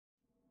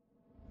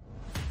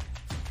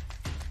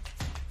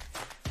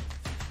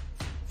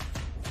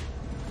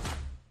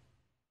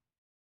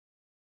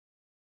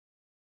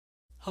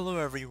Hello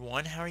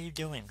everyone, how are you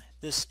doing?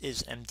 This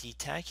is MD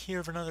Tech here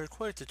with another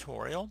quick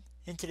tutorial.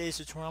 In today's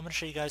tutorial I'm going to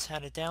show you guys how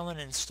to download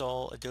and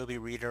install Adobe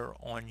Reader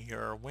on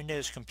your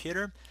Windows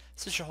computer.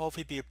 This should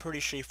hopefully be a pretty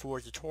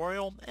straightforward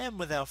tutorial, and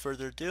without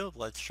further ado,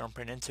 let's jump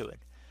right into it.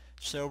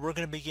 So we're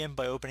going to begin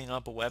by opening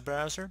up a web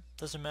browser.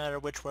 Doesn't matter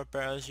which web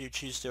browser you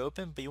choose to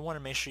open, but you want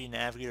to make sure you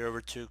navigate over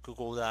to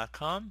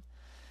google.com.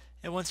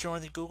 And once you're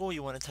on the Google,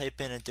 you want to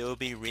type in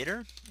Adobe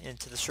Reader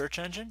into the search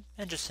engine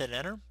and just hit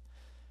enter.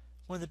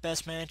 One of the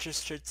best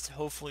managers should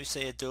hopefully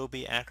say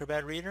Adobe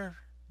Acrobat Reader.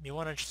 You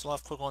want to just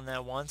left click on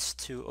that once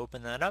to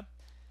open that up.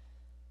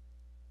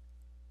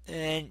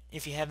 And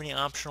if you have any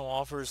optional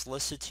offers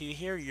listed to you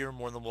here, you're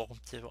more than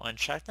welcome to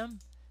uncheck them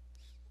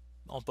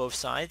on both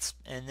sides.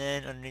 And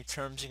then underneath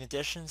terms and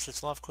conditions,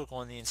 just left click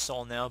on the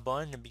install now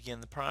button to begin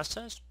the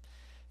process.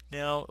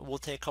 Now it will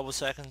take a couple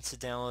seconds to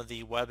download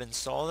the web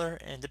installer,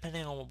 and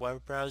depending on what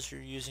web browser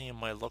you're using, it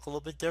might look a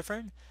little bit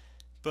different.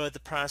 But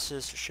the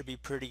process should be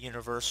pretty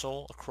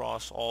universal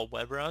across all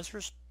web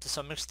browsers to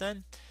some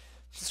extent.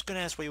 Just going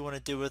to ask what you want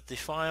to do with the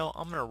file.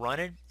 I'm going to run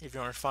it. If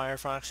you're on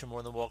Firefox, you're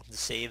more than welcome to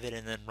save it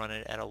and then run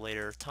it at a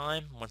later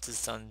time once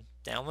it's done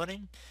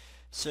downloading.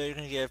 So you're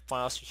going to get a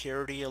file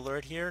security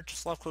alert here.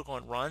 Just left click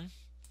on run.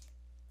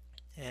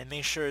 And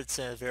make sure it's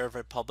a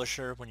verified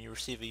publisher when you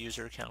receive a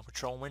user account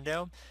control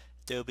window.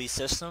 Adobe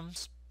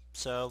Systems.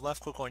 So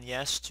left click on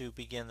yes to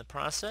begin the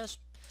process.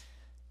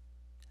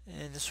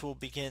 And this will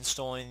begin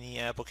installing the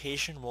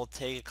application. Will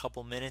take a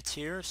couple minutes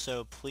here,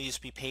 so please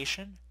be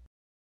patient.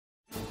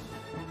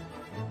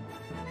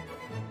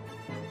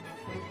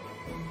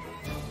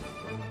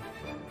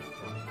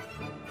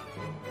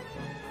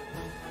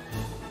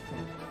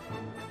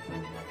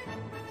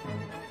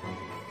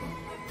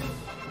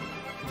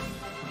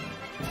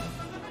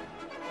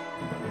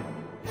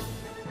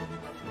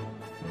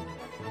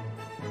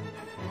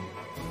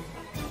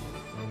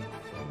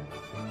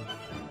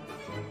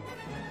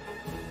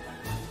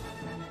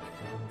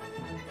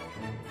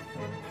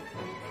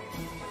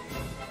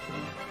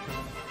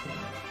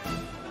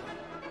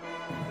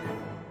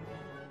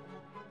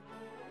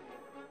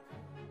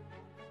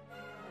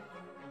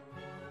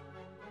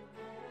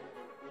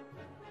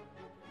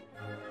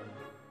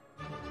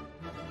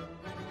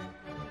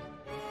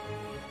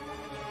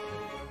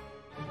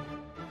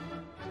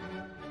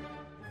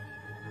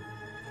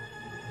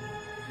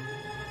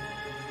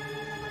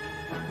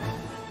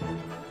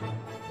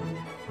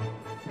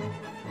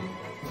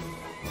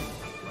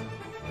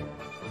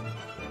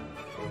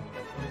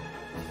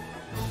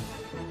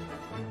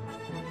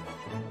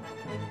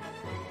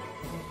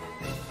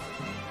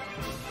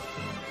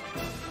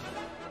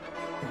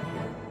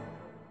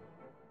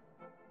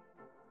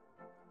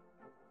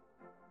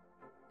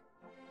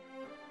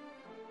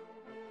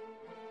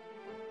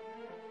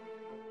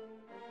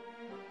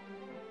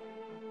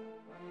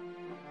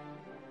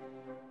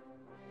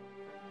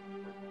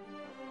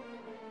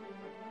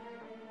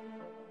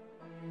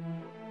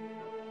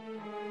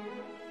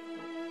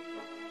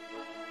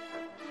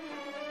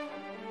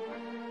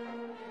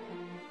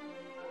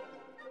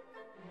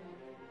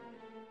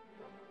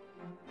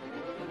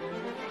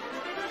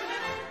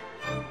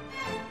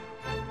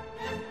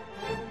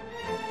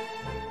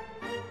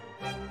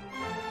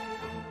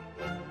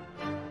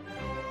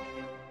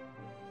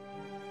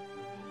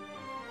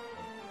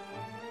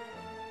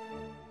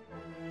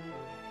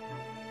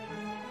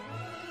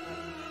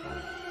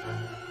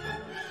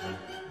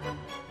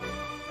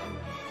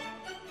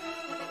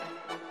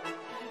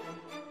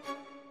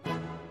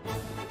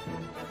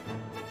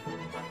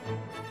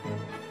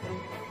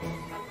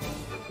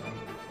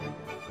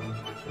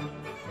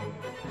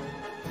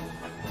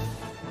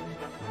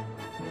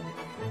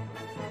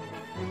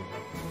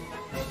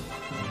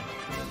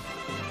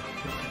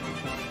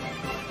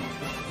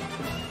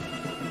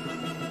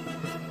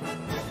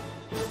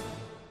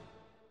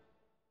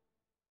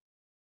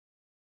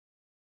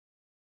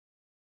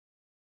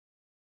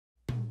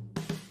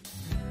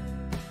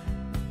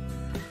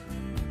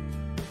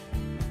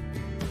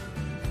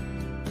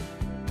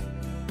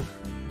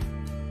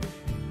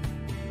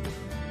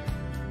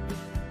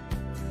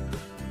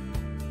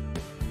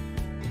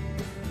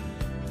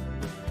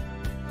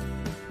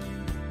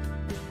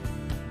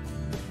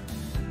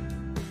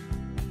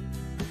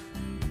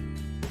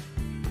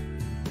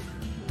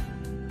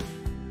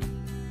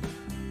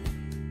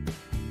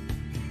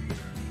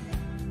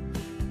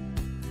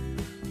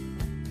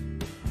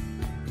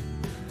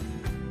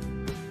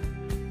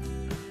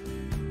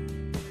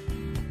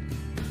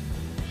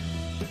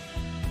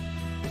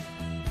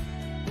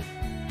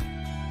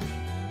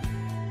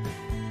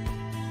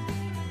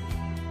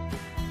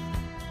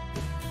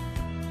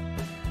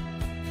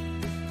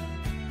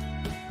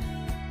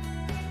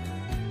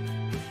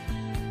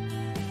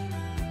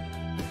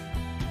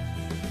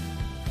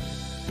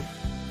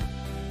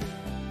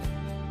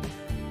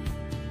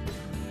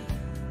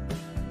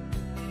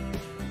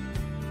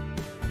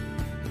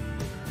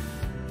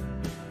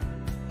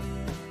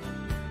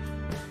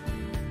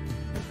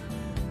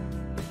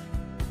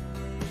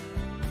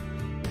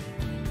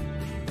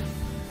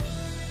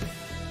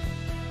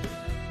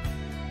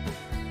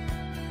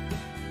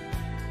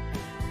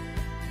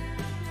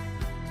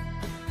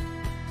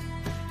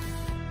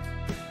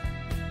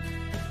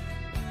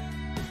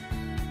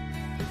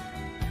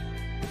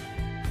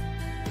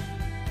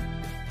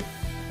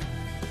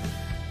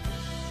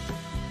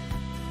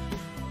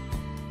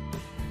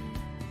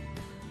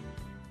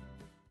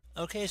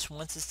 Okay, so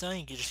once it's done,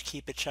 you can just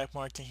keep it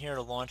checkmarked in here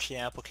to launch the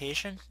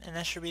application, and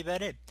that should be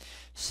about it.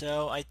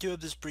 So I do hope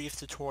this brief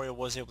tutorial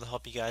was able to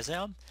help you guys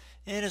out,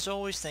 and as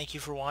always, thank you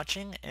for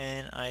watching,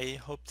 and I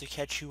hope to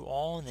catch you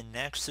all in the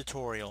next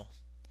tutorial.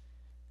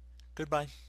 Goodbye.